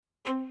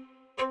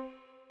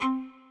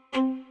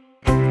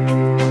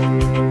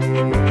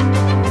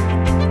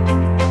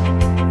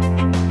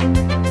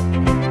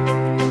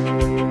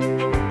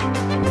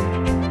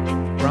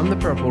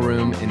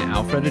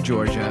Minnesota,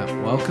 Georgia.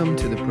 Welcome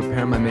to the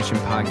Prepare My Mission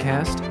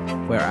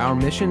podcast, where our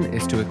mission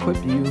is to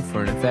equip you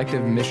for an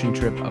effective mission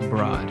trip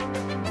abroad.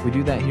 We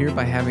do that here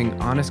by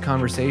having honest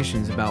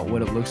conversations about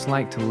what it looks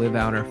like to live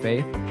out our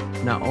faith,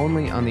 not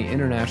only on the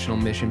international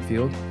mission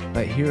field,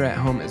 but here at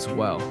home as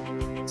well.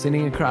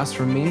 Sitting across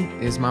from me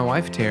is my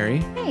wife, Terry.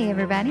 Hey,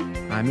 everybody.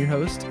 I'm your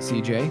host,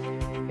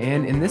 CJ.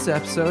 And in this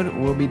episode,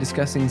 we'll be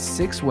discussing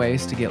 6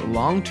 ways to get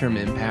long-term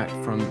impact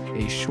from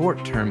a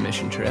short-term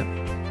mission trip.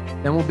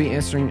 Then we'll be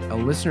answering a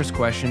listener's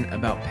question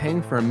about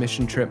paying for a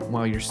mission trip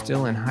while you're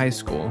still in high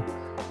school.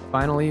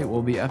 Finally,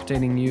 we'll be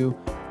updating you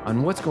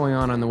on what's going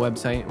on the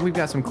website. We've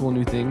got some cool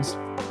new things.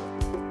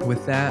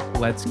 With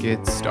that, let's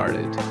get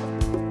started.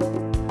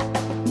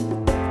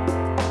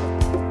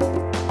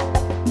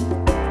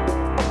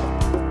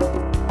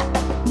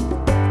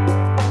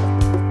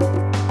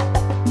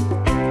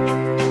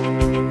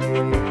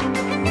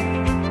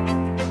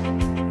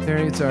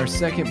 It's our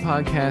second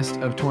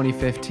podcast of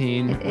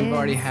 2015. We've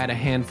already had a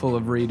handful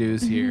of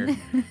redos here.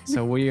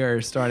 So we are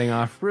starting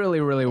off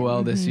really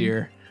well this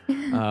year.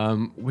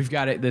 We've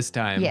got it this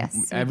time.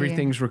 Yes,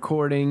 everything's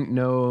recording.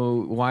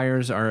 No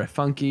wires are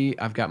funky.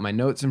 I've got my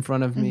notes in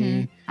front of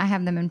me. I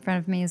have them in front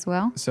of me as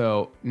well.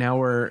 So now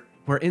we're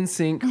in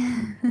sync.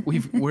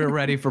 We're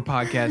ready for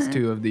podcast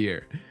 2 of the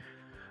year.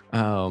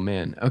 Oh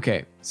man.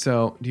 Okay.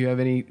 So do you have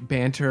any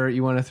banter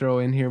you want to throw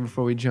in here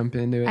before we jump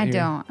into it? I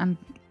don't.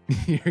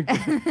 You're good.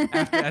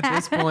 At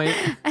this point,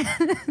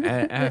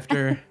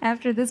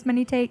 after this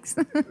many takes,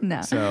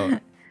 no. So,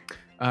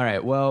 all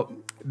right. Well,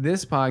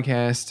 this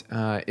podcast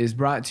is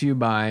brought to you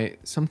by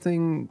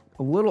something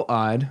a little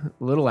odd, a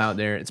little out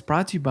there. It's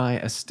brought to you by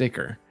a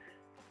sticker.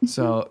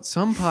 So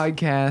some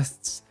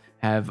podcasts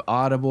have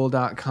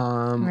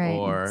audible.com right.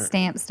 or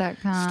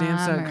stamps.com.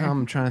 Stamps.com.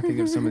 I'm trying to think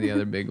of some of the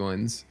other big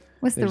ones.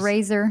 What's the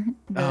razor?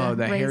 The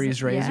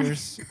Harry's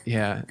Razors.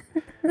 Yeah.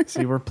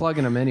 See, we're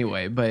plugging them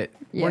anyway, but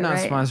we're not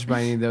sponsored by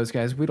any of those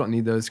guys. We don't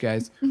need those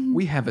guys.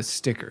 We have a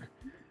sticker.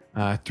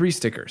 3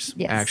 stickers,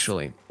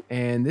 actually.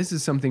 And this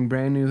is something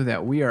brand new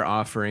that we are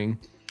offering.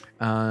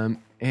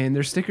 And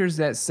they're stickers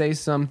that say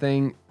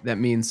something that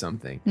means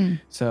something.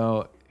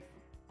 So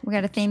we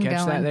got a theme going.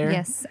 That there?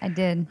 Yes, I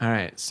did. All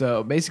right.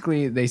 So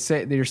basically,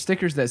 they're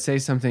stickers that say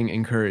something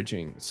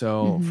encouraging.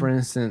 So for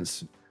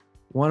instance,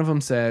 one of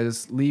them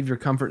says, leave your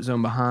comfort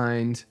zone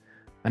behind.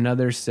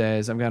 Another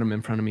says, I've got them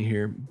in front of me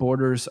here,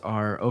 borders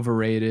are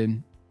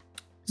overrated.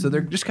 So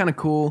they're just kind of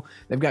cool.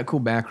 They've got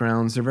cool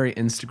backgrounds. They're very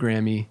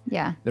Instagram-y.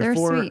 Yeah, they're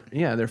sweet.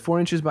 Yeah, they're 4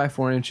 inches by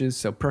 4 inches,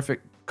 so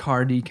perfect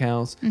car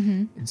decals.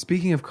 And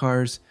speaking of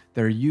cars,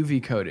 they're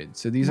UV coated.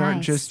 So these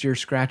aren't just your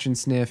scratch and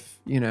sniff,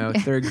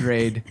 3rd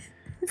grade.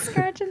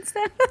 Scratch and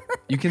sniff.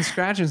 You can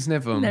scratch and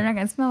sniff them. They're not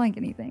going to smell like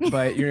anything.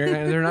 But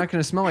they're not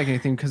going to smell like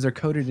anything because they're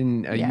coated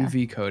in a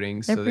UV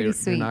coating. So they're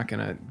not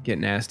going to get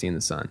nasty in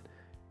the sun.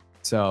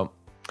 So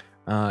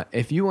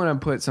if you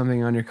want to put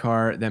something on your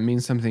car that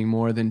means something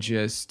more than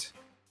just,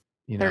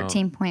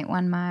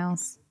 13.1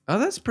 miles. Oh,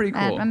 that's pretty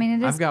cool. I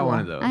mean, it is I've got cool. one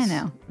of those. I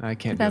know. I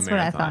can't That's do a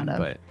marathon, what I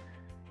thought of.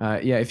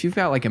 But yeah, if you've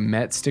got like a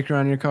Met sticker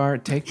on your car,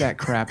 take that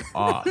crap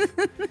off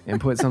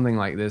and put something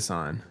like this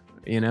on,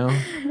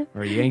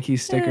 or a Yankee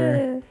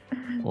sticker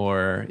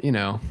or,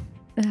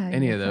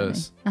 any of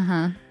those.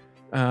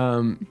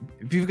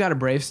 If you've got a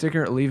Brave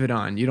sticker, leave it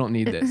on. You don't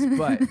need this.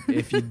 But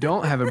if you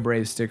don't have a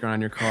Brave sticker on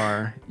your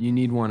car, you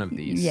need one of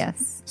these.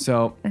 Yes.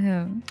 So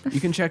you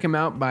can check them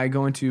out by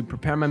going to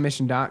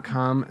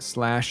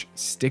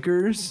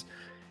preparemymission.com/stickers.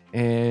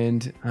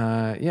 And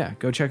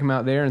go check them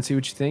out there and see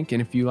what you think.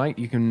 And if you like,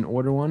 you can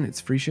order one.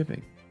 It's free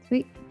shipping.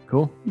 Sweet.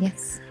 Cool.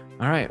 Yes.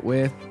 All right.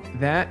 With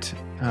that,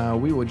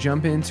 we will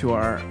jump into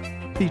our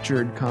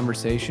featured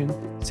conversation,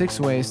 6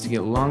 ways to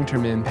get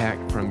long-term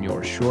impact from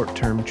your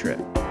short-term trip.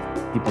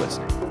 Keep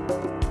listening.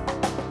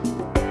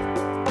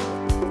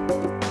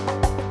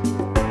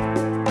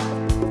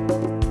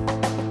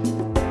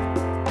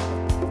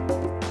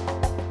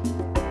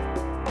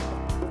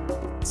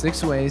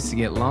 Six ways to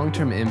get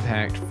long-term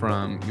impact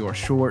from your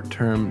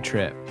short-term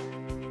trip.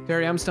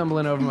 Terry, I'm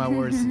stumbling over my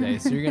words today,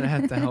 so you're going to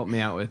have to help me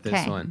out with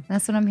this one.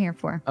 That's what I'm here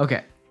for.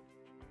 Okay.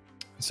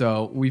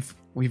 So we've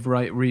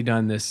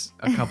redone this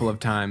a couple of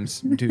times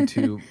due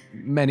to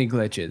many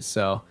glitches.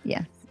 So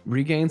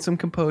regain some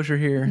composure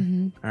here.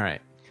 All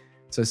right.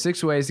 So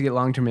 6 ways to get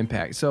long-term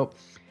impact. So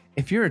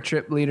if you're a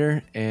trip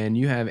leader and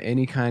you have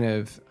any kind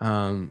of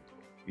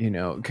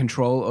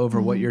control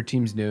over what your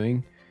team's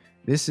doing,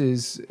 these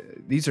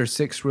are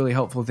 6 really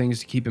helpful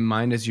things to keep in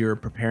mind as you're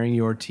preparing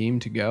your team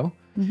to go.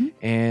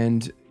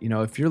 And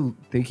if you're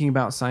thinking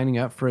about signing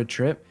up for a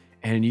trip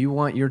and you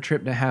want your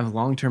trip to have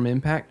long-term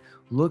impact,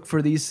 look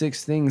for these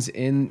 6 things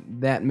in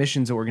that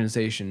missions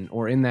organization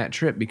or in that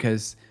trip,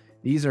 because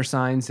these are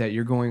signs that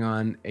you're going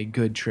on a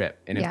good trip.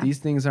 And if these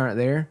things aren't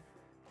there,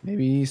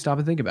 maybe stop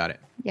and think about it.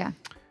 Yeah.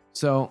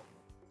 So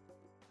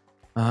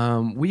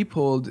we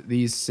pulled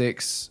these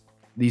six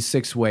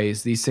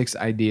ways, these 6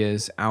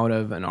 ideas out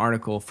of an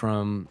article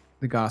from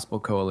the Gospel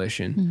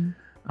Coalition.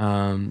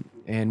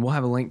 And we'll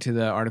have a link to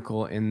the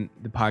article in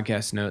the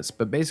podcast notes.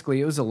 But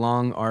basically, it was a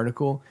long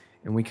article,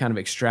 and we kind of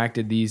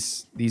extracted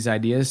these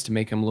ideas to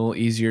make them a little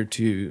easier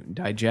to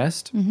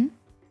digest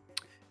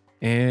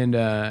and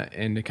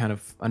to kind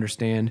of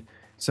understand.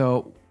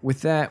 So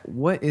with that,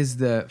 what is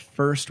the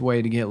first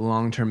way to get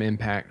long-term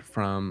impact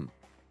from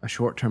a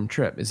short-term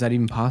trip? Is that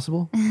even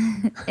possible?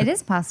 It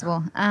is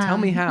possible. Tell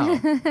me how.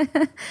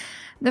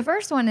 The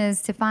first one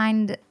is to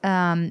find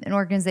an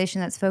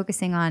organization that's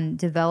focusing on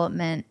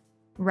development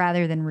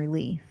rather than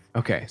relief.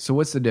 Okay, so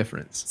what's the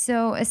difference?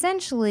 So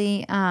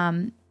essentially,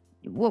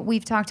 what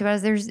we've talked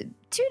about is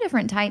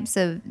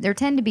there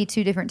tend to be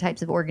two different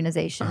types of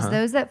organizations.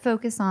 Those that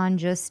focus on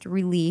just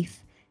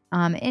relief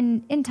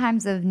in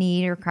times of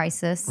need or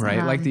crisis.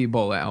 Right, like the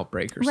Ebola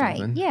outbreak or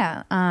something. Right,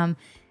 yeah.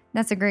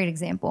 That's a great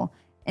example.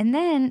 And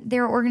then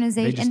there are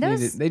organizations.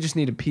 They just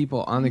needed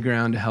people on the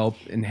ground to help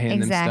and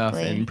hand them stuff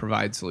and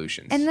provide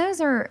solutions. And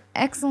those are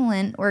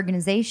excellent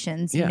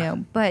organizations, you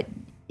know, but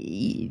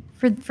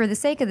for the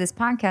sake of this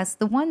podcast,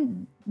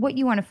 what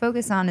you want to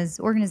focus on is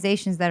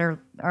organizations that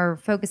are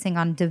focusing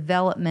on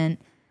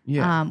development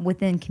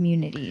within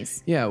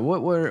communities. Yeah,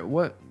 what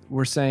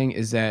we're saying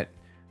is that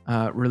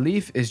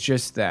relief is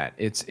just that.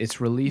 It's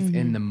relief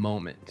in the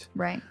moment.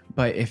 Right.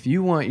 But if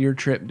you want your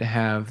trip to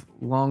have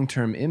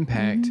long-term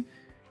impact,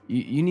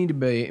 you need to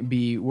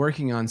be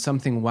working on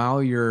something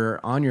while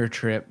you're on your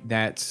trip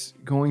that's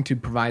going to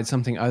provide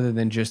something other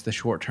than just the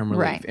short-term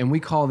relief. Right. And we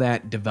call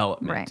that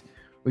development. Right.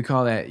 We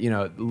call that,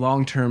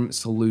 long-term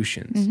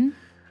solutions.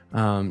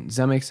 Does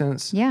that make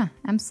sense? Yeah,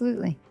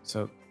 absolutely.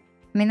 So,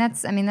 I mean,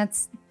 that's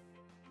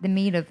the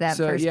meat of that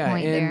first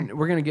point and there.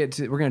 we're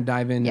gonna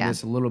dive into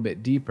this a little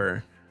bit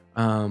deeper.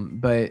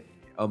 But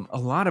a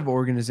lot of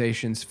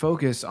organizations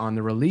focus on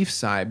the relief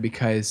side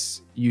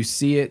because you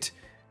see it.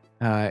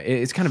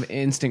 It's kind of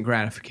instant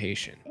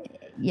gratification.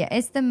 Yeah,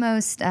 it's the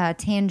most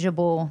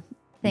tangible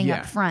thing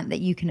up front that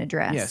you can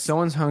address. Yeah,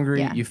 someone's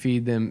hungry, you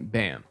feed them,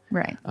 bam.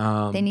 Right.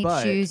 They need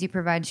shoes, you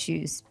provide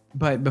shoes.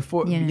 But but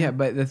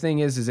the thing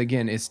is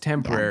again, it's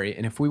temporary.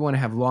 And if we want to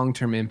have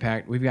long-term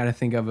impact, we've got to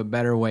think of a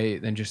better way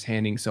than just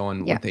handing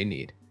someone what they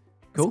need.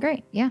 Cool? That's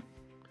great. Yeah.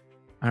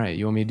 All right.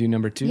 You want me to do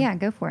number 2? Yeah,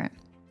 go for it.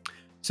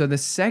 So the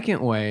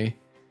second way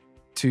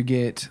to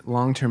get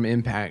long-term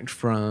impact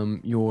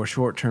from your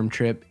short-term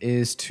trip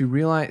is to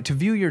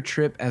view your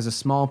trip as a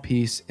small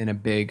piece in a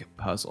big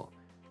puzzle.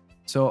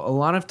 So a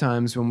lot of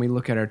times when we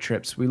look at our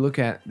trips, we look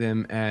at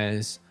them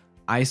as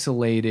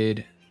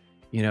isolated,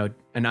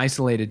 an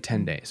isolated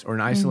 10 days or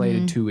an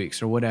isolated 2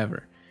 weeks or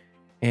whatever.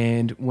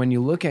 And when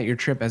you look at your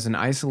trip as an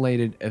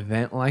isolated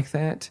event like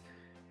that,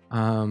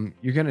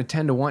 you're going to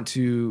tend to want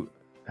to,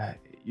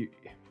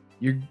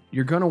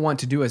 you're going to want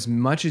to do as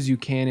much as you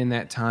can in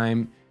that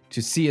time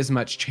to see as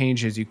much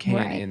change as you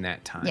can in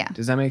that time. Yeah.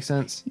 Does that make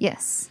sense?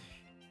 Yes.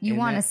 You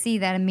want to see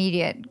that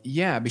immediate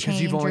because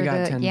you've only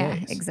got 10 days. Yeah,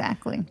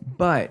 exactly.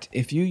 But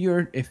if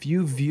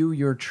you view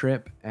your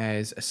trip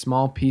as a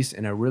small piece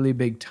in a really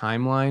big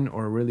timeline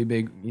or a really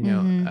big,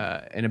 in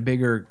a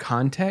bigger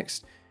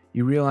context,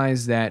 you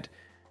realize that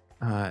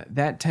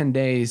that 10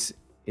 days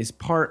is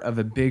part of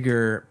a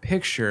bigger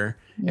picture.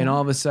 Yeah. And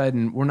all of a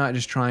sudden, we're not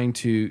just trying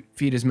to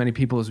feed as many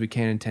people as we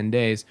can in 10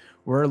 days.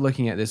 We're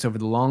looking at this over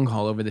the long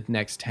haul, over the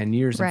next 10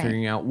 years, and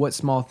figuring out what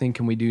small thing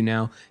can we do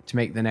now to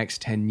make the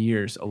next 10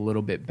 years a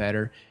little bit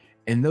better.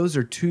 And those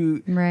are those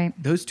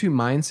two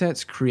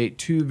mindsets create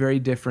two very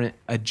different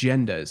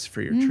agendas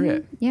for your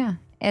trip. Yeah,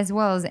 as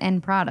well as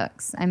end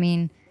products. I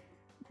mean,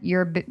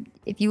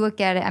 if you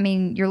look at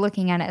it, you're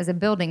looking at it as a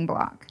building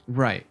block.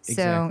 Right, exactly.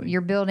 So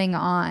you're building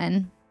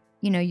on,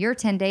 your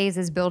 10 days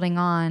is building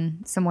on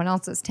someone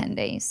else's 10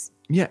 days.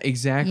 Yeah,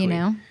 exactly.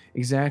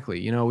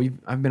 Exactly.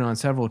 I've been on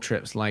several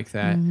trips like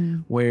that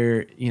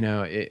where,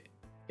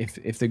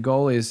 if the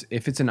goal is,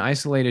 if it's an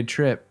isolated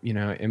trip,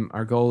 and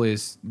our goal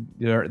is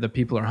the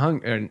people are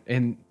hungry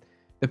and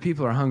the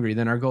people are hungry,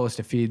 then our goal is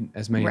to feed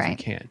as many as we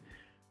can.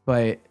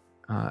 But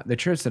the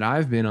trips that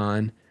I've been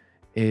on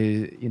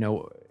is,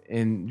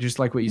 and just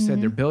like what you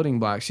said, they're building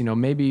blocks,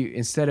 maybe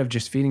instead of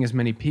just feeding as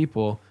many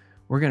people,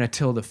 we're going to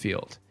till the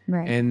field.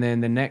 Right. And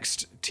then the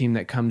next team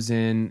that comes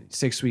in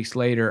 6 weeks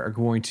later are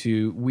going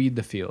to weed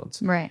the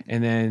fields. Right.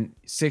 And then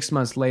 6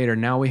 months later,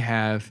 now we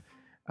have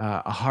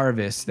a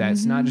harvest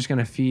that's not just going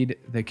to feed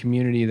the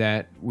community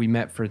that we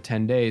met for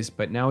 10 days,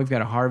 but now we've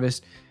got a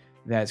harvest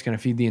that's going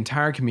to feed the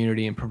entire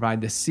community and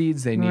provide the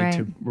seeds they need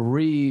to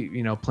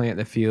plant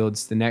the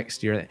fields the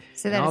next year.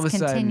 So that is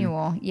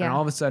continual. And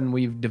all of a sudden,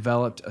 we've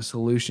developed a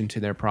solution to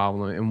their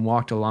problem and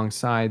walked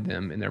alongside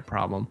them in their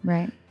problem.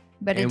 Right.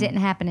 But it didn't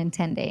happen in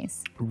 10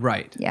 days.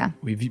 Right. Yeah.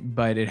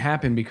 But it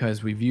happened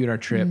because we viewed our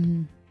trip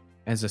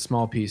as a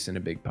small piece in a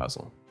big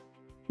puzzle.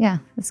 Yeah,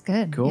 that's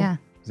good. Cool. Yeah.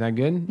 Is that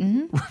good?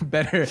 Mm-hmm.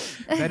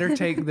 better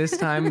take this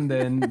time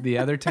than the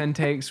other 10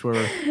 takes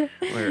where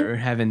we're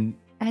having.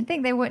 I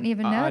think they wouldn't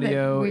even know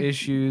audio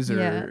issues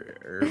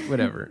or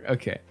whatever.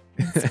 Okay.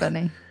 It's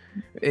funny.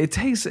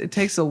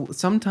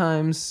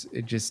 Sometimes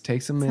it just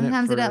takes a minute.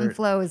 Sometimes it doesn't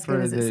flow as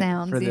good as it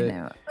sounds,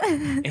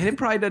 and it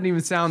probably doesn't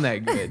even sound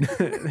that good.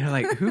 They're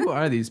like, who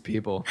are these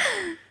people?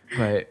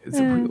 But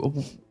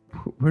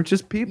we're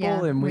just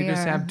people, and we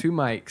just have 2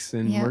 mics,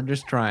 and we're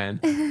just trying.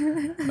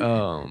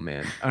 Oh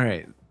man. All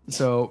right.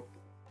 So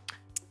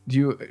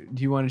do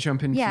you want to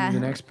jump into the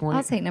next point?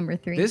 I'll take number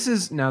 3. This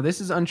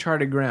is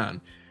uncharted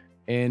ground.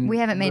 And we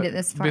haven't made it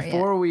this far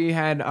before yet. We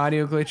had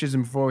audio glitches,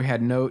 and before we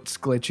had notes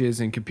glitches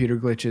and computer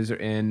glitches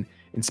and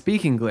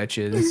speaking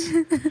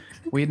glitches,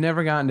 we had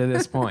never gotten to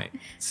this point.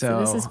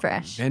 So this is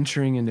fresh.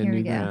 Venturing into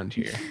new ground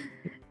here.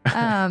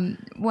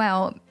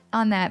 Well,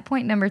 on that,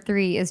 point number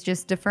 3 is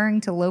just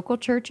deferring to local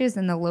churches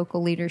and the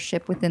local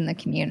leadership within the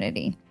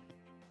community.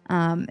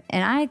 And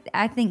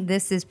I think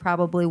this is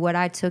probably what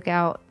I took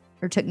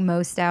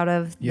most out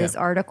of this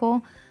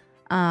article,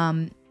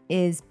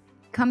 is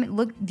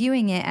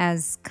viewing it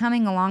as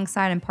coming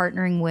alongside and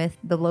partnering with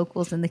the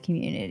locals in the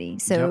community.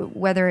 So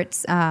whether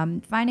it's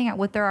finding out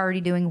what they're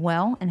already doing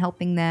well and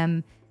helping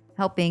them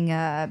do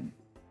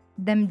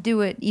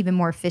it even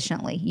more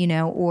efficiently,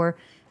 or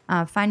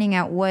finding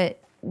out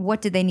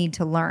what do they need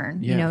to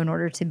learn, in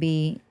order to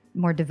be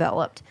more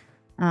developed.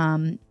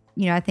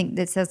 I think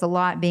that says a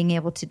lot, being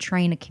able to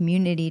train a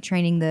community,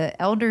 training the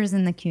elders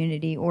in the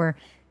community or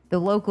the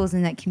locals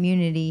in that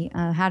community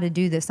how to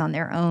do this on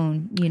their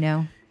own,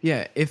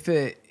 Yeah,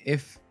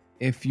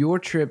 if your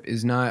trip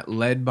is not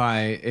led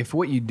by, if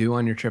what you do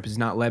on your trip is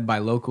not led by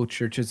local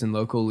churches and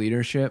local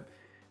leadership,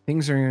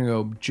 things are going to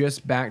go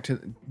just back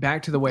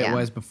to the way it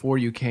was before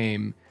you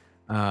came.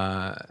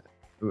 Before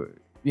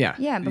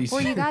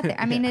you got there.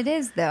 I mean, it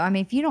is though. I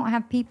mean, if you don't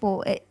have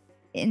people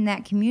in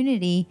that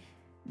community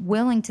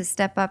willing to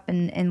step up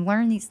and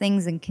learn these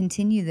things and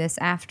continue this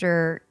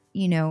after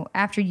you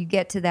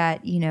get to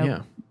that,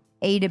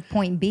 A to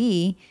point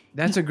B.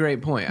 That's a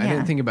great point. I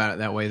didn't think about it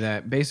that way.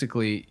 That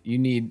basically you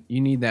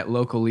need that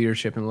local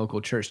leadership and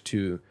local church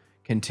to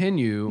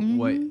continue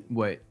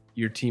what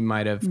your team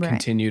might have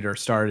continued or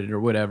started or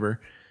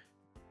whatever.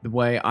 The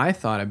way I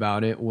thought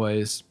about it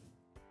was,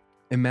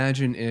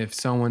 imagine if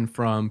someone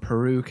from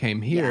Peru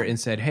came here and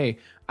said, "Hey,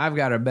 I've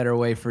got a better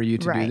way for you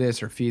to do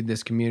this or feed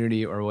this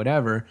community or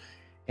whatever."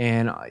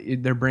 And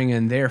they're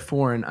bringing their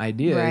foreign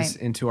ideas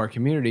into our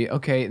community.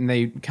 Okay. And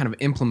they kind of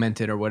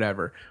implement it or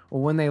whatever.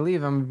 Well, when they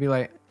leave, I'm going to be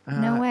like,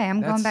 no way.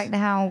 I'm going back to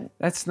how.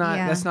 That's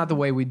not the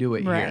way we do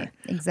it here.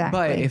 Exactly.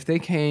 But if they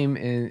came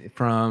in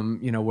from,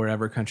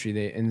 wherever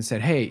country and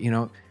said, "Hey,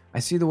 I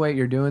see the way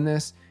you're doing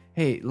this.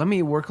 Hey, let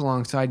me work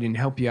alongside you and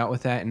help you out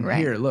with that. And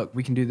here, look,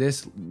 we can do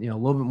this, a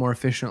little bit more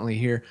efficiently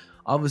here."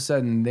 All of a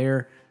sudden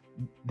they're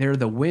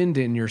the wind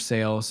in your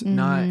sails,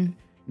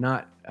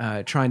 not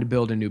trying to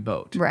build a new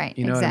boat. Right.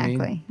 You know exactly.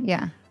 what I mean?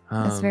 Yeah.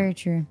 That's very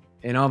true.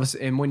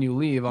 And when you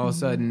leave, all of a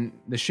sudden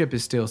the ship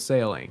is still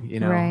sailing,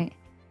 Right.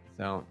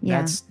 So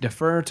that's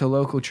defer to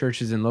local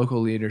churches and local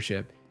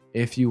leadership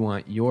if you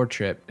want your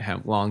trip to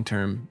have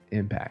long-term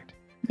impact.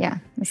 Yeah,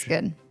 that's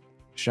good.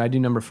 Should I do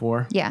number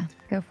 4? Yeah,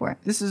 go for it.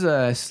 This is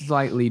a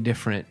slightly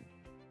different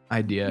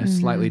idea,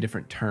 slightly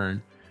different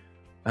turn.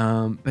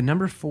 But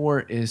number 4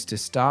 is to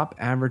stop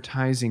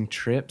advertising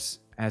trips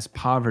as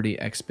poverty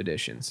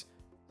expeditions.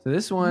 So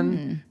this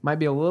one might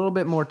be a little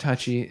bit more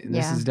touchy. And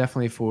this is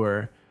definitely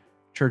for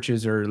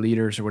churches or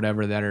leaders or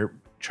whatever that are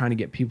trying to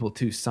get people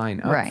to sign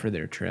up for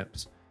their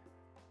trips.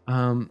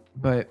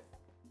 But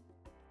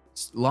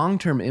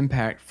long-term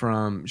impact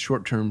from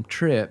short-term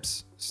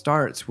trips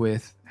starts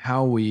with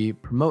how we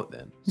promote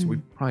them. So we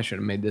probably should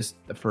have made this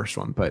the first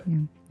one, but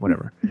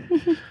whatever.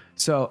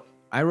 So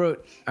I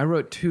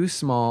wrote 2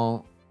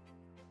 small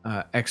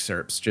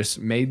excerpts, just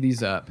made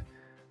these up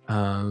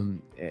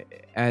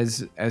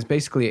as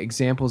basically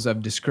examples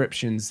of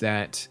descriptions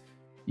that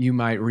you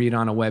might read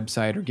on a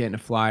website or get in a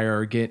flyer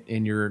or get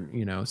in your,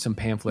 some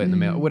pamphlet in the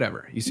mail,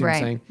 whatever. You see what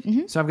I'm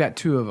saying? So I've got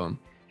 2 of them.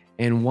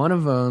 And one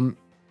of them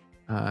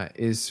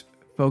is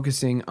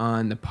focusing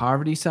on the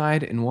poverty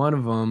side, and one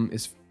of them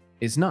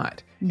is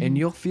not. And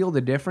you'll feel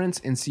the difference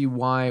and see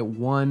why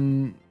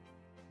one.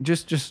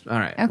 Just all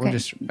right. Okay.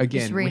 We'll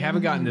again, we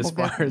haven't gotten this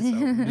far, so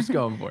I'm just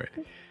going for it.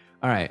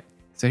 All right.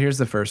 So here's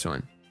the first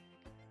one.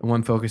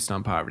 One focused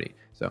on poverty.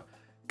 So,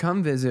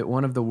 come visit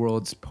one of the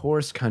world's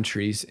poorest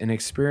countries and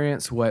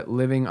experience what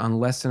living on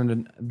less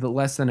than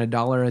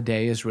 $1 a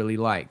day is really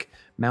like.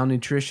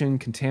 Malnutrition,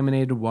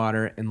 contaminated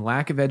water, and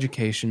lack of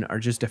education are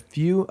just a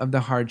few of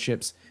the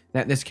hardships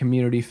that this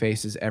community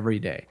faces every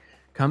day.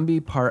 Come be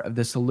part of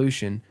the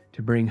solution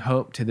to bring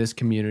hope to this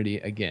community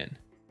again.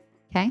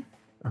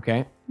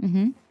 Okay?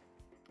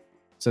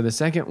 So the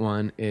second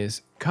one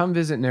is, come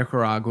visit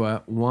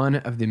Nicaragua, one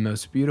of the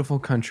most beautiful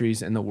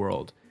countries in the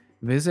world.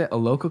 Visit a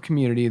local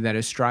community that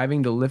is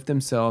striving to lift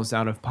themselves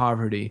out of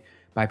poverty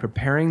by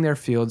preparing their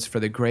fields for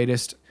the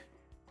greatest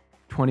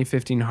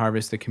 2015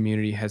 harvest the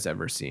community has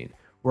ever seen.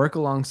 Work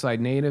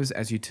alongside natives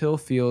as you till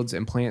fields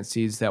and plant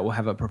seeds that will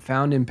have a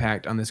profound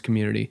impact on this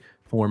community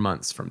 4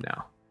 months from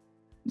now.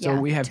 So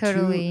we have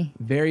 2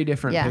 very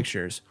different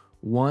pictures.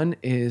 One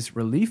is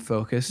relief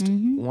focused,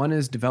 one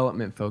is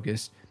development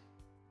focused.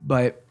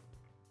 But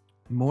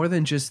more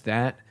than just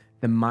that,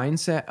 the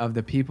mindset of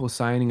the people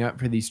signing up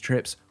for these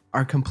trips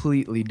are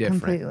completely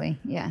different. Completely,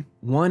 yeah.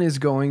 One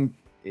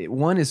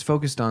is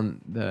focused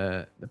on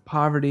the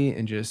poverty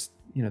and just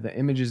the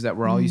images that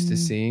we're all used to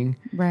seeing.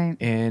 Right.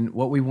 And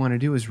what we want to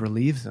do is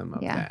relieve them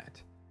of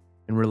that.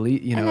 And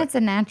relieve, and that's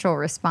a natural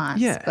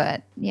response. Yeah.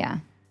 But yeah.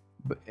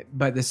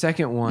 But the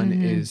second one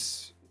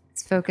is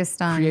it's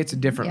focused on creates a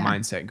different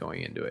mindset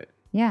going into it.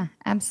 Yeah,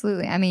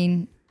 absolutely. I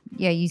mean,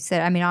 you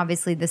said,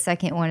 obviously the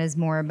second one is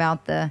more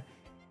about the,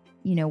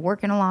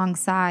 working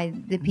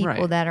alongside the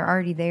people that are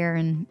already there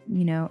and,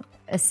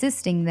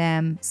 assisting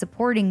them,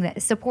 supporting that.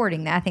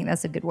 I think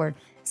that's a good word.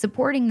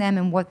 Supporting them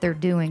in what they're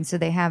doing so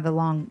they have a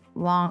long,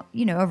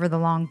 over the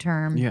long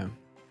term,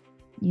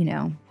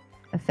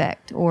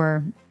 effect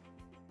or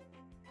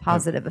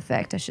positive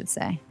effect, I should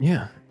say.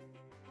 Yeah.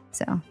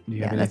 So, do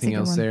you have anything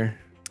else there?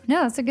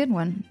 No, that's a good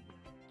one.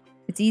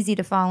 It's easy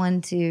to fall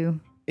into.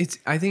 It's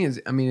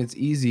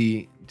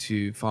easy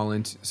to fall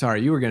into.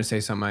 Sorry, you were going to say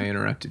something. I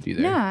interrupted you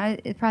there. No,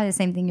 it's probably the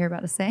same thing you're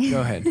about to say.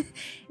 Go ahead.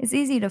 It's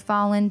easy to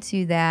fall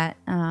into that,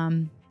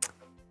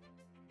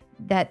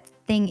 that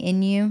thing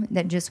in you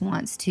that just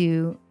wants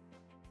to,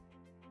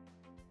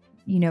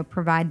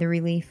 provide the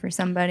relief for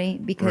somebody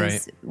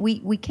because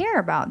we care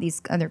about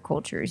these other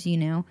cultures,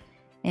 and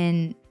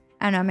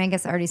I don't know, I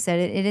guess I already said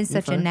it. It is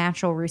such a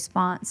natural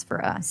response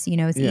for us.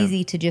 It's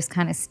easy to just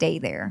kind of stay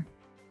there.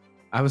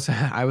 I was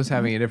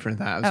having a different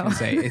thought. I was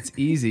going to say it's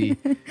easy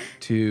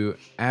to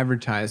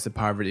advertise the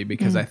poverty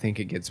because I think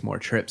it gets more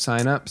trip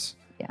signups.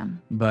 Yeah.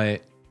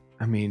 But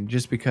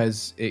just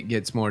because it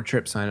gets more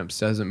trip signups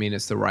doesn't mean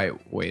it's the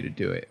right way to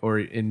do it, or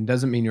it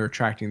doesn't mean you're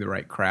attracting the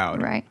right crowd.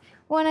 Right.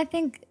 Well, and I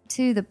think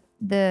too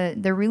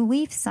the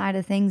relief side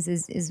of things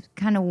is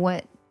kind of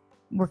what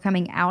we're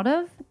coming out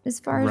of as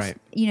far as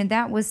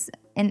that was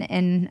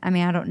and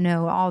I don't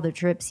know all the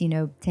trips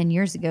 10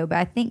 years ago, but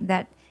I think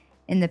that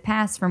in the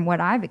past, from what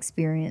I've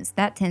experienced,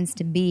 that tends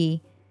to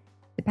be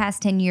the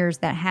past 10 years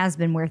that has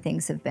been where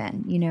things have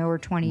been, or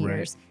 20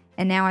 years.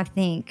 And now I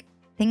think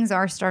things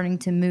are starting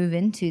to move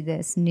into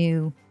this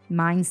new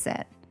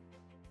mindset.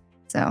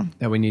 So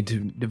that we need to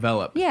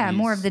develop. Yeah,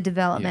 more of the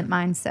development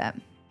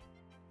mindset.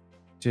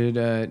 Do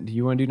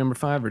you want to do number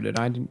 5 or did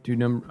I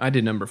do I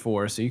did number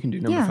 4, so you can do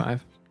number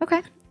 5.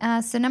 Okay.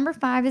 So number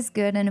 5 is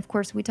good. And of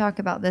course, we talk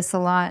about this a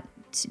lot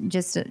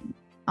just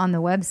on the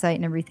website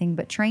and everything,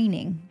 but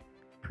training.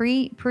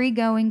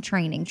 Pre-going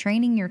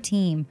training your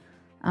team,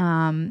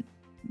 having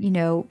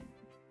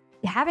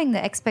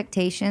the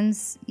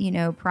expectations,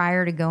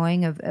 prior to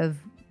going of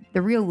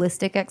the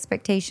realistic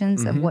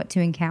expectations of what to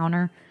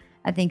encounter,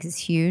 I think is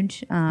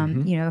huge.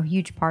 A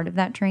huge part of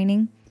that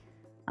training.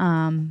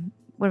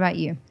 What about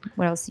you?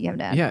 What else do you have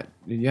to add?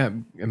 Yeah.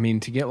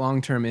 To get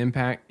long-term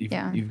impact,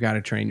 you've got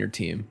to train your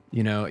team.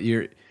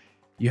 You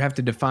have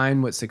to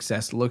define what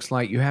success looks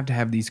like. You have to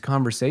have these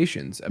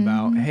conversations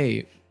about,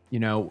 hey,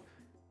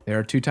 there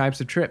are 2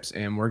 types of trips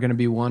and we're going to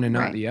be one and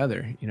not the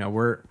other.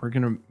 We're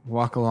going to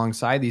walk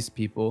alongside these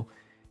people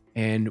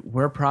and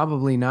we're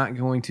probably not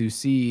going to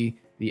see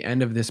the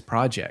end of this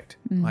project.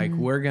 Like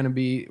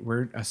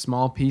we're a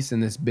small piece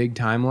in this big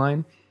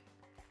timeline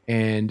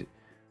and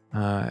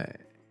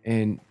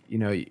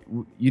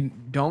you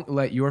don't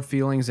let your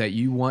feelings that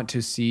you want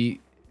to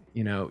see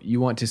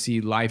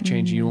life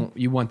change.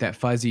 You want that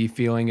fuzzy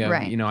feeling of,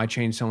 I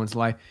changed someone's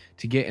life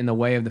to get in the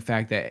way of the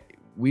fact that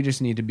we just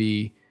need to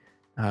be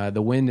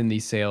the wind in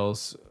these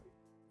sails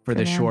for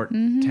this short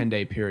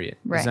 10-day period.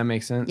 Does that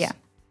make sense? Yeah.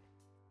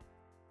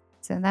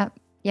 So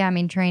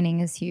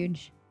training is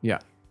huge. Yeah.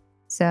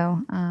 So,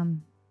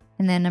 and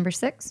then number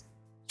 6.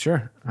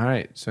 Sure. All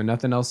right. So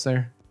nothing else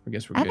there? I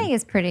guess we're good. I think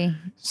it's pretty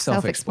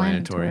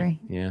self-explanatory.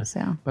 Yeah.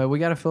 So, but we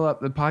got to fill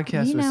up the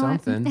podcast with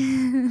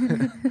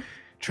something.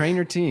 Train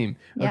your team.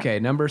 Yep. Okay.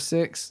 Number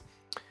 6,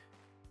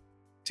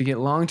 to get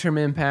long-term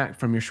impact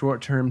from your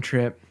short-term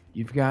trip,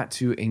 you've got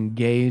to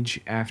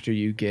engage after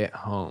you get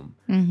home.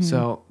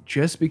 So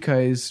just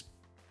because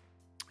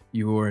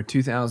you're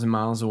 2,000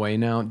 miles away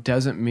now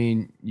doesn't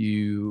mean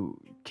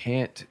you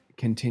can't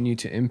continue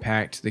to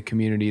impact the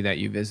community that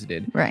you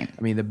visited. Right.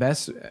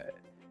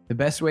 The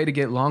best way to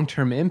get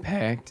long-term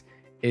impact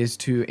is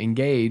to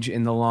engage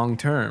in the long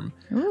term.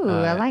 Ooh,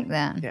 I like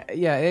that.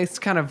 Yeah, it's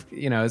kind of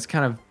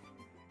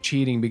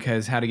cheating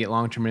because how to get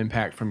long-term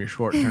impact from your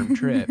short-term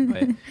trip,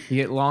 but you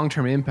get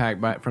long-term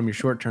impact from your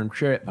short-term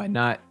trip by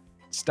not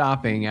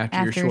stopping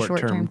after your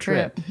short-term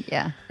trip.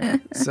 Yeah.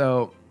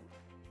 So,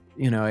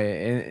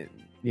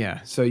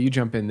 so you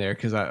jump in there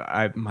because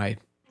my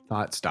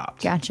thought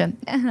stopped. Gotcha.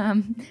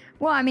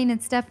 Well,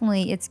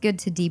 it's good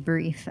to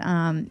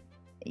debrief.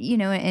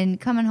 And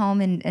coming home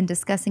and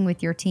discussing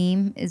with your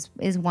team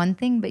is one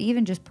thing, but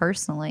even just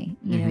personally,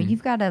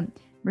 you've got to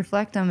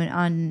reflect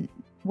on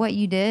what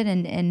you did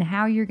and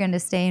how you're going to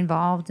stay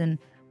involved, and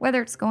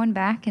whether it's going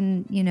back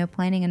and,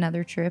 planning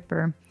another trip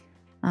or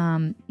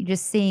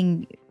just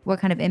seeing what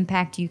kind of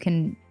impact you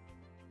can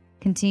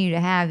continue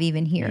to have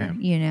even here.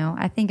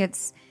 I think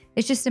it's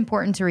just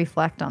important to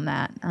reflect on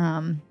that.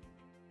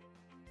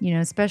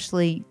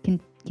 Especially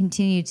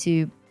continue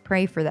to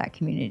pray for that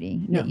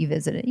community that you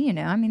visited.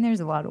 There's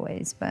a lot of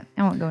ways, but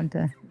I won't go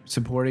into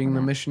supporting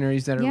the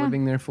missionaries that are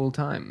living there full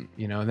time.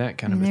 That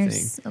kind of a thing.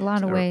 There's a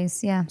lot of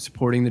ways. Yeah.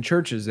 Supporting the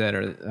churches that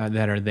are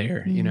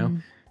there.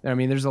 I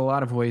mean, there's a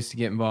lot of ways to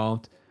get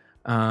involved.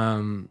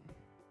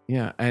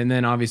 Yeah, and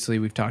then obviously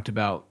we've talked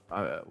about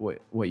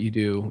what you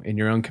do in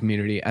your own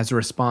community as a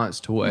response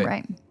to what.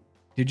 Right.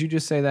 Did you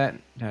just say that?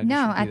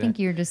 No, I think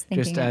you're just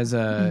thinking just as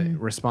a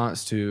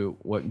response to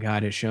what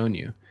God has shown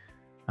you.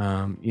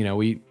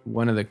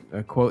 One of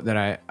the quote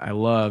that I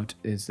loved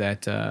is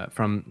that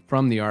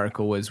from the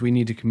article was, we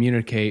need to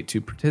communicate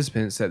to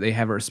participants that they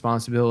have a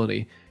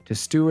responsibility to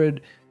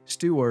steward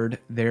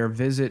their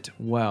visit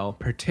well,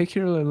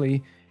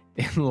 particularly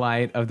in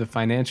light of the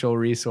financial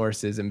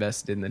resources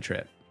invested in the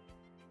trip.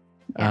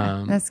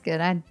 Yeah, that's good.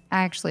 I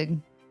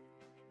actually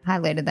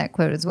highlighted that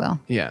quote as well.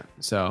 Yeah,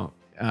 so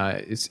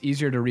it's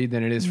easier to read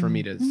than it is for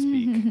me to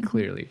speak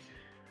clearly.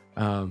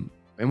 And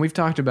we've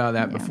talked about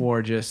that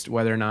before, just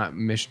whether or not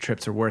mission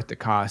trips are worth the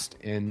cost.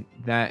 And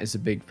that is a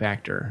big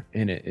factor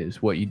in it,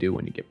 is what you do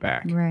when you get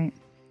back. Right.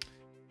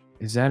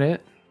 Is that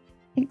it?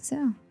 I think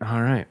so.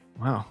 All right.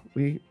 Wow.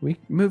 We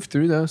moved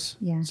through those.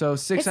 Yeah. So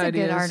 6 ideas. It's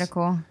a good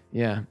article.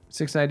 Yeah.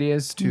 6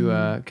 ideas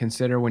to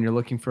consider when you're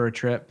looking for a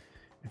trip,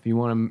 if you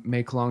want to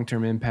make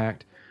long-term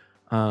impact.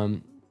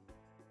 The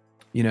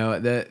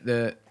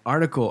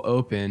article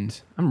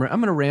opened. I'm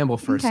going to ramble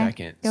for a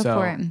second. Go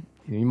for it.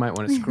 You might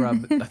want to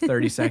scrub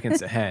 30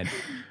 seconds ahead.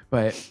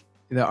 But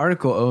the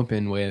article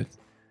opened with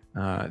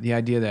the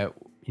idea that,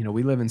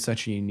 we live in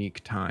such a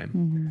unique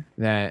time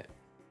that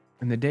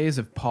in the days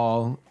of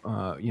Paul,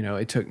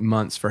 it took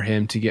months for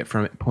him to get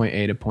from point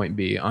A to point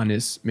B on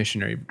his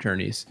missionary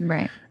journeys.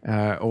 Right.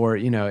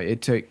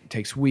 It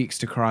takes weeks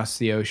to cross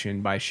the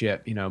ocean by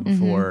ship,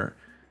 before,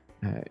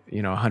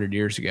 100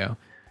 years ago.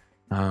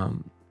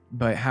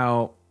 But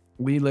how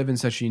we live in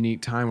such a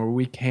unique time where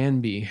we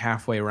can be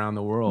halfway around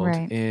the world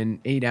in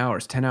 8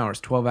 hours, 10 hours,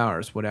 12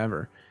 hours,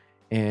 whatever.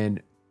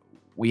 And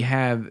we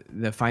have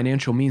the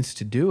financial means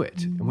to do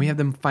it. And we have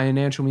the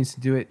financial means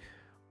to do it,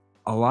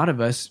 a lot of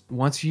us,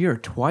 once a year,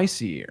 twice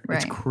a year. Right.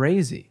 It's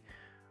crazy.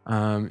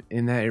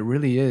 In that it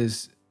really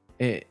is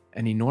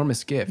an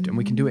enormous gift, and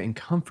we can do it in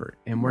comfort.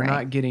 And we're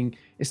not getting,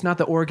 it's not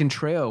the Oregon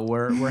Trail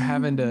where we're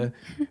having to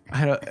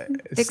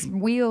fix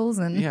wheels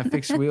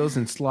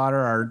and slaughter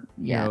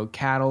our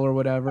cattle or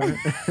whatever.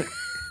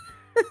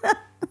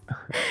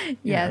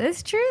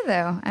 That's true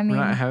though. I mean,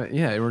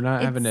 we're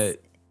not having to.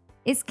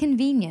 It's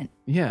convenient.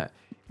 Yeah.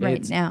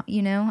 Right now,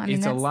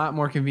 it's a lot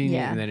more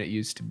convenient than it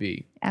used to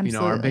be.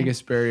 Absolutely. Our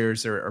biggest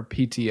barriers are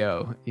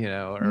PTO,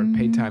 or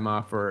paid time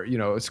off, or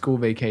a school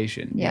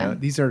vacation. Yeah.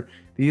 These are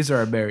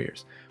our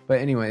barriers. But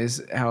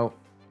anyways, how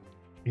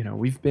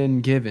we've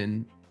been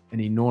given an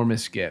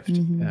enormous gift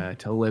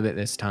to live at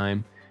this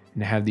time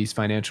and to have these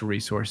financial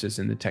resources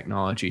and the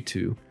technology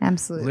to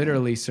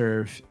literally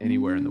serve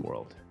anywhere in the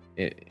world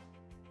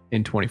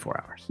in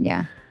 24 hours.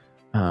 Yeah.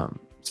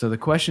 So the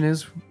question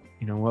is,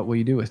 what will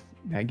you do with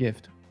that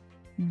gift?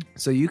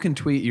 So you can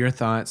tweet your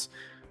thoughts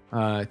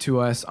to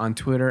us on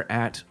Twitter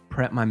at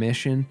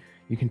PrepMyMission.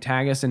 You can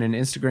tag us in an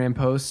Instagram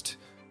post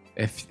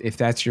if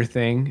that's your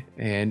thing.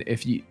 And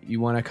if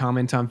you want to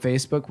comment on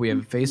Facebook, we have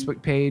a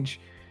Facebook page.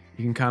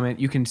 You can comment.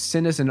 You can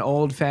send us an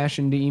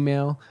old-fashioned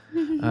email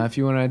if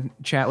you want to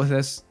chat with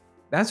us.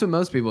 That's what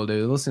most people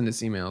do. They'll send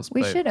us emails.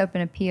 We should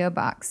open a P.O.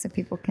 box so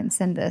people can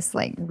send us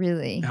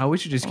really. Oh, we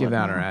should just give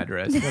out our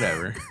address.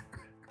 Whatever.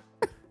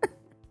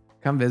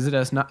 Come visit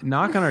us. Knock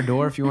on our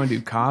door if you want to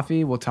do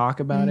coffee. We'll talk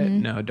about it.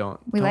 No, don't.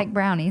 We like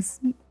brownies.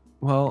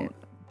 Well,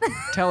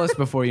 tell us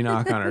before you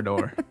knock on our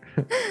door.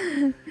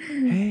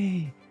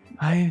 Hey,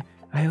 I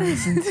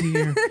listened to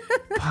your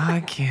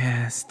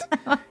podcast.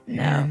 Oh,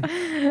 no.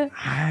 And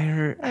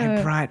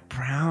I brought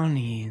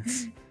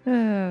brownies.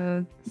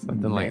 Something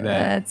like that.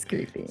 That's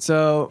creepy.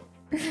 So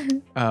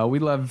we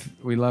love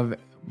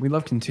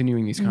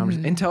continuing these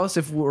conversations. And tell us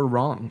if we're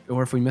wrong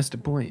or if we missed a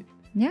point.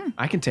 Yeah.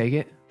 I can take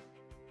it.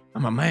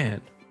 I'm a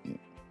man.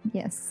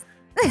 Yes.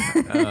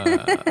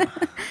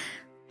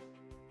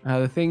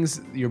 The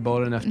things you're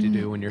bold enough to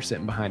do when you're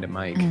sitting behind a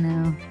mic. I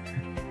know.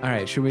 All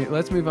right,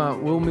 let's move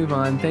on. We'll move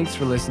on. Thanks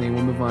for listening.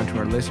 We'll move on to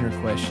our listener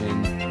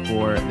question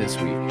for this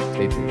week.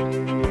 Stay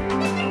tuned.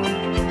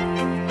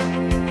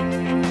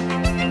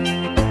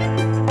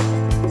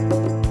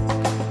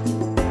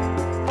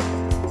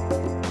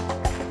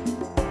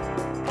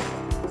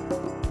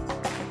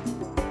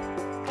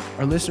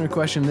 Our listener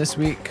question this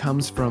week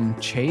comes from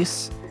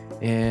Chase.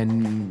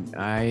 And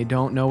I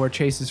don't know where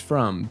Chase is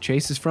from.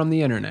 Chase is from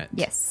the internet.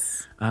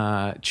 Yes.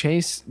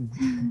 Chase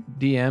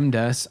DM'd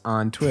us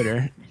on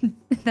Twitter.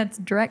 That's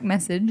direct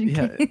message.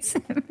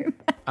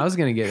 I was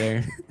going to get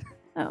there.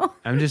 Oh.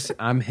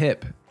 I'm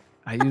hip.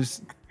 I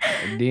use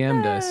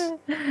DM'd us.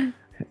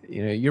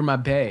 You're my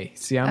bae.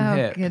 See, I'm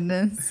hip. Oh,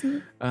 goodness.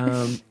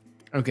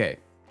 Okay.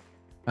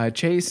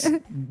 Chase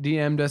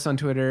DM'd us on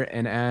Twitter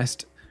and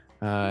asked,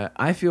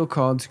 I feel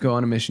called to go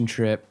on a mission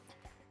trip.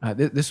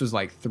 This was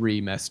like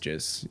 3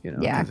 messages,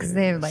 Yeah, because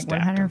they have like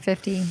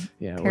 150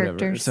 characters.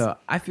 Whatever. So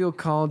I feel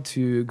called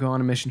to go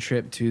on a mission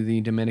trip to the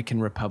Dominican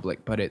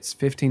Republic, but it's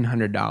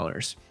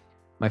 $1,500.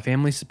 My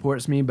family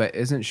supports me, but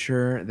isn't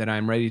sure that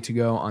I'm ready to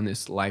go on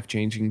this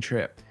life-changing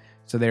trip.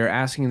 So they're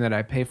asking that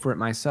I pay for it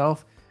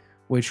myself.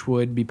 which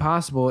would be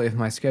possible if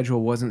my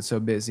schedule wasn't so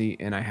busy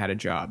and I had a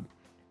job.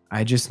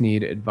 I just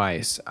need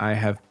advice. I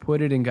have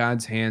put it in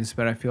God's hands,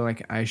 but I feel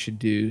like I should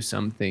do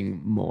something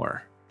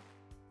more.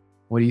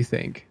 What do you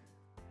think?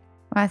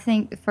 Well, I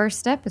think the first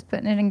step is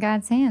putting it in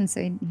God's hands. So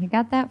you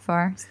got that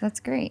far. So that's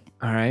great.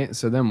 All right.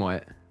 So then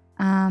what?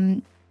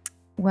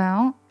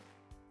 Well,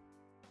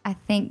 I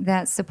think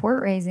that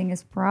support raising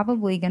is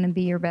probably going to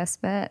be your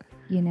best bet.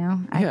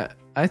 I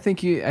think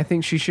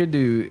she should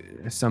do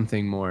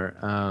something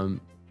more.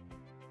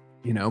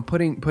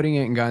 Putting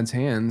it in God's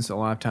hands a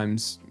lot of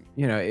times,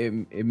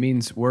 it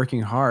means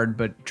working hard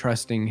but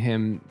trusting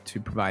Him to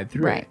provide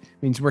through it.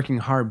 It means working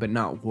hard but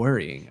not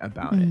worrying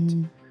about it.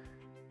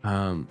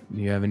 Do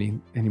you have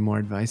any more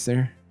advice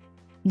there?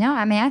 No,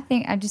 I mean,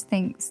 I just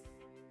think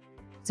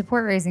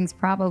support raising is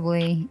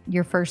probably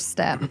your first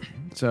step.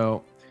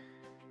 So,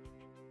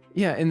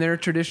 yeah, and there are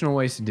traditional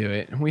ways to do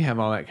it. We have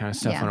all that kind of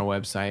stuff on our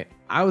website.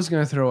 I was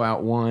going to throw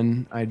out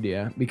one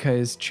idea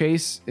because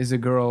Chase is a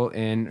girl,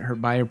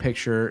 and by her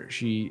picture,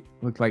 she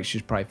looked like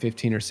she's probably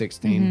 15 or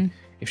 16. Mm-hmm.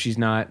 If she's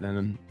not,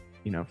 then,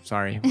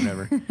 sorry,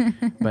 whatever.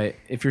 But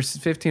if you're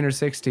 15 or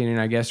 16 and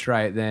I guessed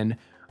right, then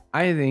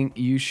I think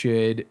you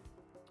should,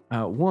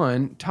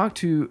 one, talk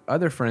to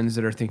other friends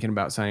that are thinking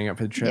about signing up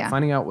for the trip,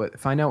 find out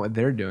what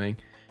they're doing.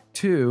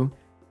 Two,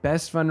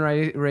 best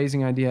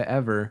fundraising idea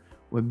ever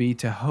would be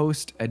to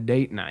host a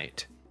date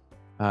night.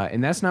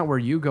 And that's not where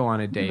you go on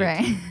a date.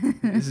 Right.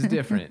 This is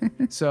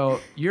different. So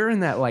you're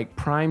in that like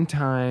prime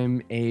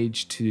time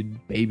age to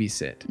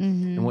babysit.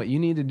 Mm-hmm. And what you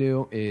need to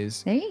do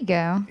is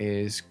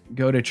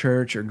go to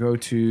church or go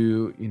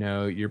to,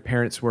 your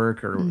parents'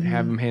 work or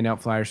have them hand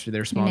out flyers to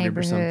their small group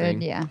or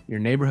something. Yeah. Your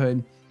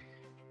neighborhood.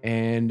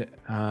 And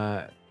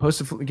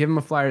give them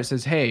a flyer that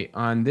says, hey,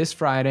 on this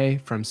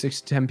Friday from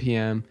 6 to 10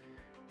 p.m.,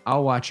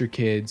 I'll watch your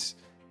kids.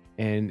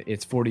 And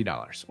it's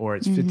 $40 or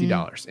it's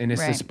 $50 and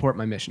it's to support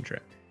my mission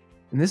trip.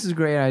 And this is a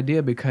great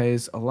idea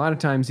because a lot of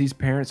times these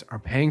parents are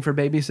paying for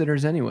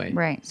babysitters anyway.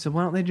 Right. So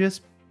why don't they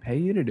just pay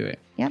you to do it?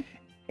 Yep.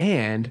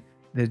 And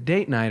the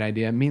date night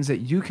idea means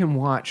that you can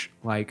watch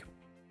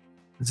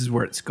this is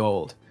where it's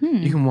gold.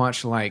 You can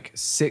watch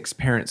 6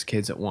 parents'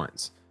 kids at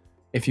once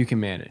if you can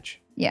manage.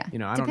 Yeah. I don't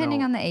know.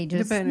 Depending on the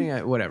ages. Depending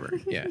on whatever.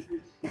 Yeah.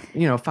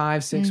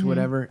 5, 6,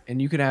 whatever.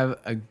 And you could have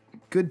a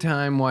good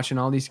time watching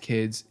all these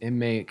kids and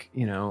make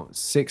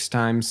 6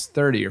 times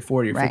 30 or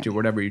 40 or 50 or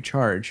whatever you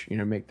charge,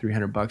 make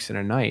 $300 in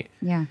a night.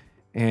 Yeah.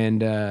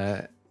 And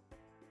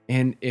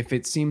if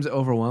it seems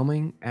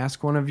overwhelming,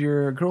 ask one of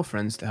your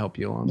girlfriends to help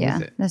you along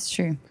with it. That's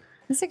true.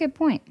 That's a good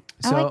point.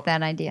 I like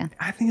that idea.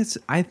 I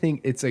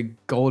think it's a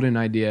golden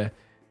idea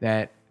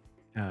that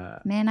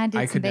man, I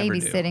did some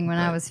babysitting when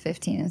I was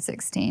 15 and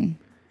 16,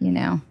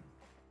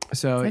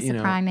 So that's a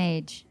prime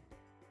age.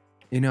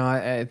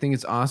 I think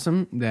it's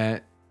awesome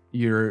that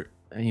you're,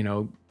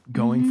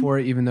 going for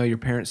it, even though your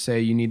parents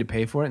say you need to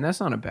pay for it. And that's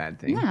not a bad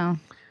thing. No.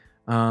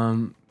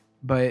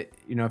 But,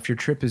 if your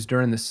trip is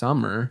during the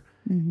summer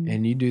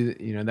and you do,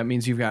 that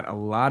means you've got a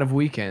lot of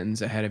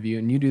weekends ahead of you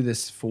and you do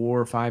this 4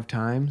 or 5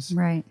 times.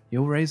 Right.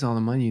 You'll raise all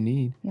the money you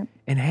need. Yep.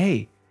 And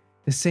hey,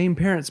 the same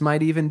parents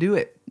might even do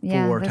it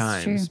 4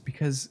 times true.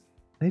 Because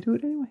they do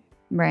it anyway.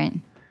 Right.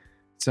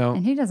 So.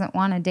 And who doesn't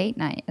want a date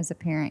night as a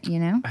parent,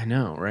 I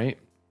know, right?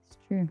 It's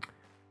true.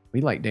 We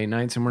like date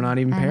nights and we're not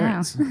even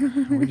parents.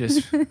 we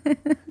just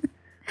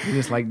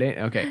like date.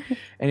 Okay.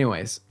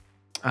 Anyways,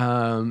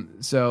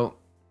 so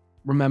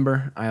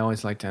remember, I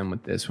always like to end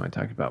with this when I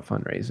talk about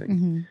fundraising.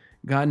 Mm-hmm.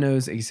 God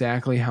knows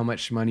exactly how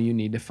much money you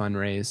need to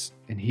fundraise,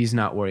 and He's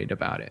not worried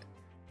about it.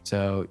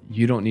 So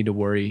you don't need to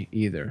worry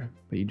either,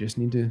 but you just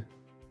need to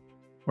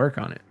work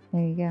on it.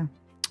 There you go.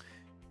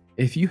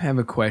 If you have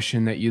a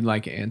question that you'd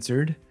like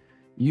answered,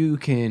 you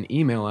can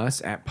email us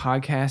at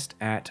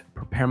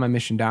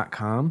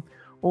podcast@preparemymission.com.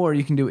 Or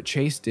you can do what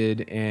Chase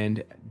did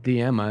and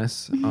DM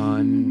us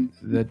on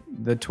the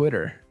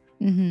Twitter.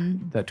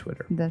 Mm-hmm. The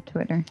Twitter.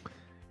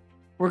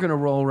 We're going to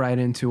roll right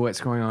into what's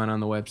going on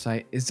the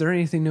website. Is there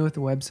anything new with the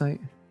website?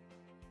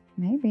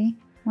 Maybe.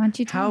 Why don't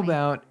you tell me?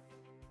 How about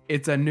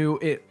it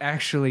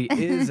actually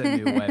is a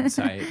new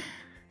website.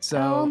 So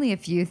only a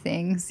few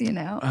things,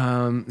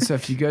 So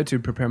if you go to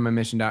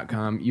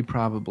preparemymission.com, you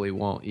probably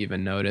won't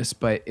even notice,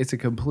 but it's a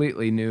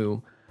completely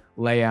new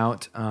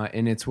layout,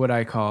 and it's what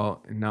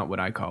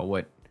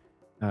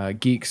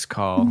geeks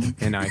call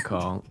and I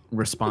call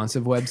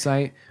responsive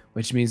website,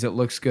 which means it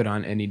looks good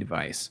on any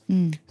device.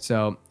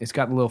 So it's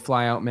got the little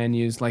fly out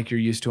menus like you're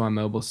used to on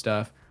mobile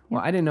stuff.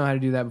 Well, I didn't know how to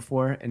do that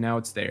before, and now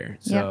it's there.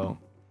 So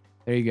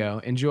there you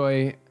go.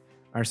 Enjoy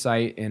our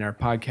site and our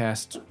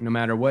podcast no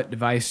matter what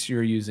device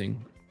you're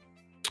using.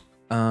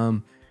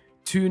 2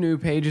 new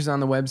pages on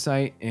the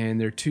website,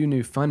 and there are 2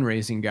 new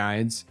fundraising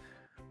guides.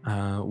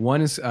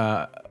 One is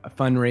a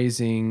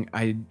fundraising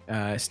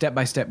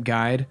step-by-step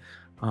guide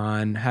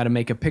on how to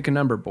make a pick a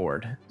number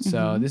board.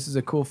 So this is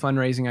a cool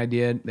fundraising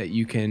idea that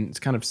you can, it's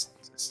kind of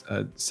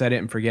set it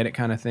and forget it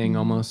kind of thing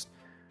almost.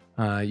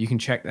 You can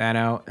check that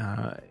out.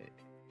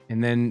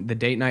 And then the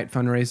date night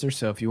fundraiser.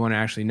 So if you want to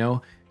actually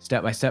know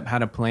step by step how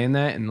to plan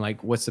that and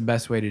like what's the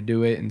best way to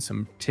do it and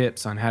some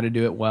tips on how to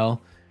do it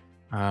well,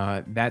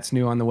 that's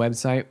new on the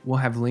website. We'll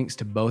have links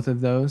to both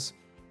of those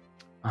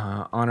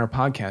on our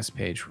podcast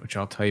page, which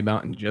I'll tell you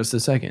about in just a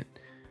second.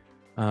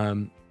 Yeah,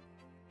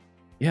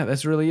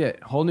 that's really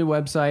it. Whole new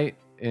website,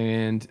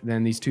 and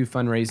then these 2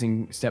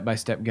 fundraising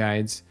step-by-step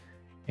guides.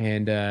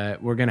 And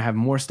we're going to have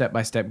more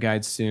step-by-step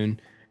guides soon.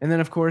 And then,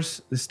 of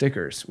course, the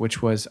stickers,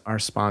 which was our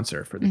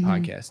sponsor for the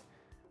podcast.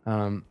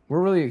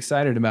 We're really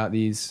excited about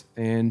these.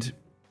 And,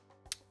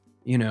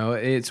 you know,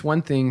 it's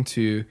one thing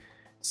to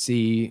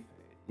see,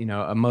 you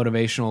know, a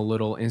motivational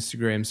little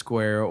Instagram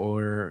square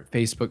or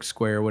Facebook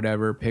square,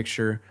 whatever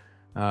picture,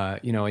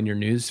 you know, in your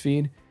news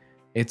feed.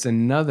 It's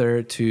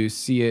another to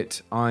see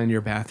it on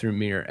your bathroom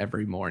mirror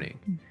every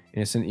morning.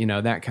 And it's, you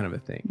know, that kind of a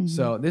thing.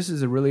 So this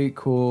is a really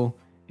cool,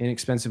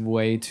 inexpensive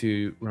way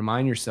to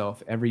remind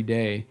yourself every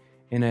day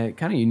in a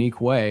kind of unique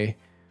way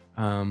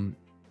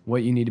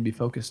what you need to be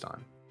focused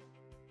on.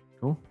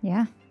 Cool?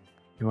 Yeah.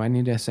 Do I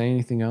need to say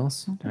anything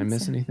else? Did I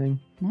miss anything?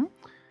 No.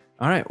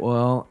 All right.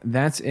 Well,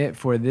 that's it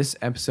for this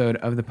episode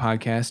of the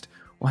podcast.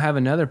 We'll have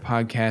another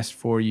podcast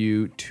for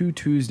you 2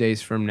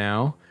 Tuesdays from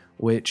now,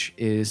 which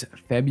is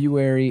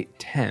February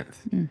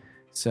 10th.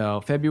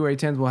 So February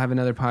 10th, we'll have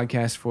another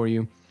podcast for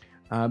you.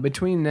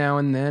 Between now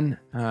and then,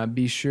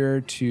 be sure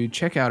to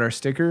check out our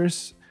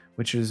stickers,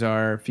 which is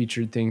our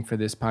featured thing for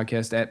this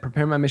podcast at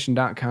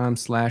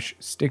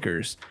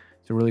preparemymission.com/stickers.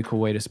 It's a really cool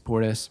way to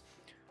support us.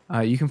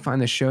 You can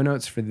find the show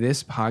notes for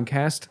this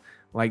podcast,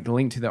 like the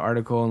link to the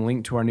article and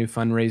link to our new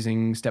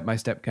fundraising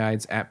step-by-step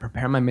guides at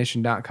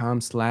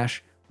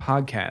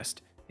preparemymission.com/podcast.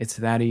 It's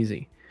that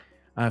easy.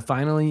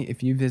 Finally,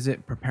 if you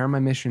visit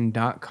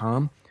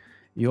preparemymission.com,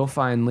 you'll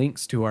find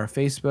links to our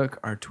Facebook,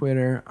 our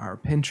Twitter, our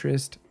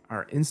Pinterest,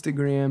 our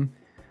Instagram.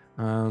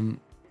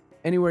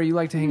 Anywhere you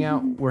like to hang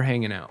out, we're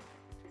hanging out.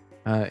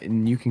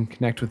 And you can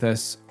connect with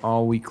us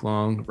all week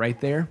long right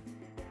there.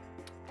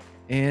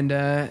 And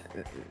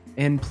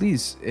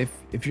please,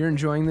 if you're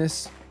enjoying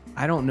this,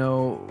 I don't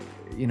know,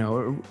 you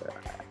know,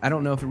 I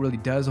don't know if it really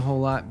does a whole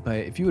lot, but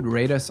if you would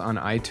rate us on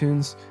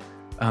iTunes,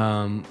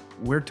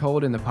 we're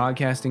told in the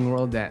podcasting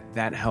world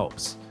that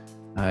helps.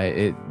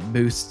 It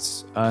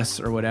boosts us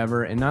or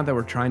whatever. And not that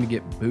we're trying to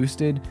get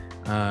boosted.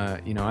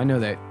 You know, I know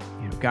that,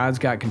 you know, God's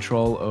got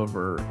control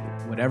over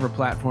whatever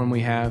platform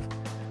we have,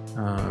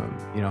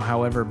 you know,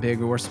 however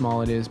big or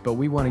small it is, but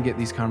we want to get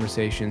these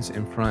conversations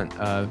in front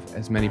of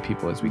as many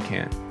people as we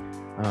can.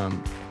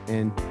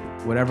 And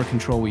whatever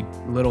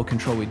little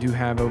control we do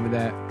have over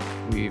that,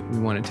 we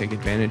want to take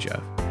advantage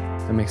of.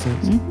 Does that make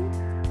sense?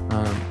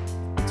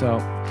 So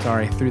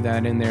sorry, threw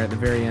that in there at the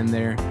very end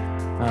there.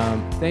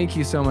 Thank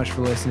you so much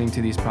for listening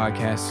to these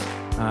podcasts.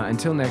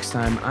 Until next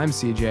time, I'm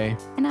CJ.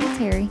 And I'm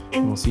Terry.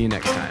 And we'll see you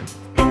next time.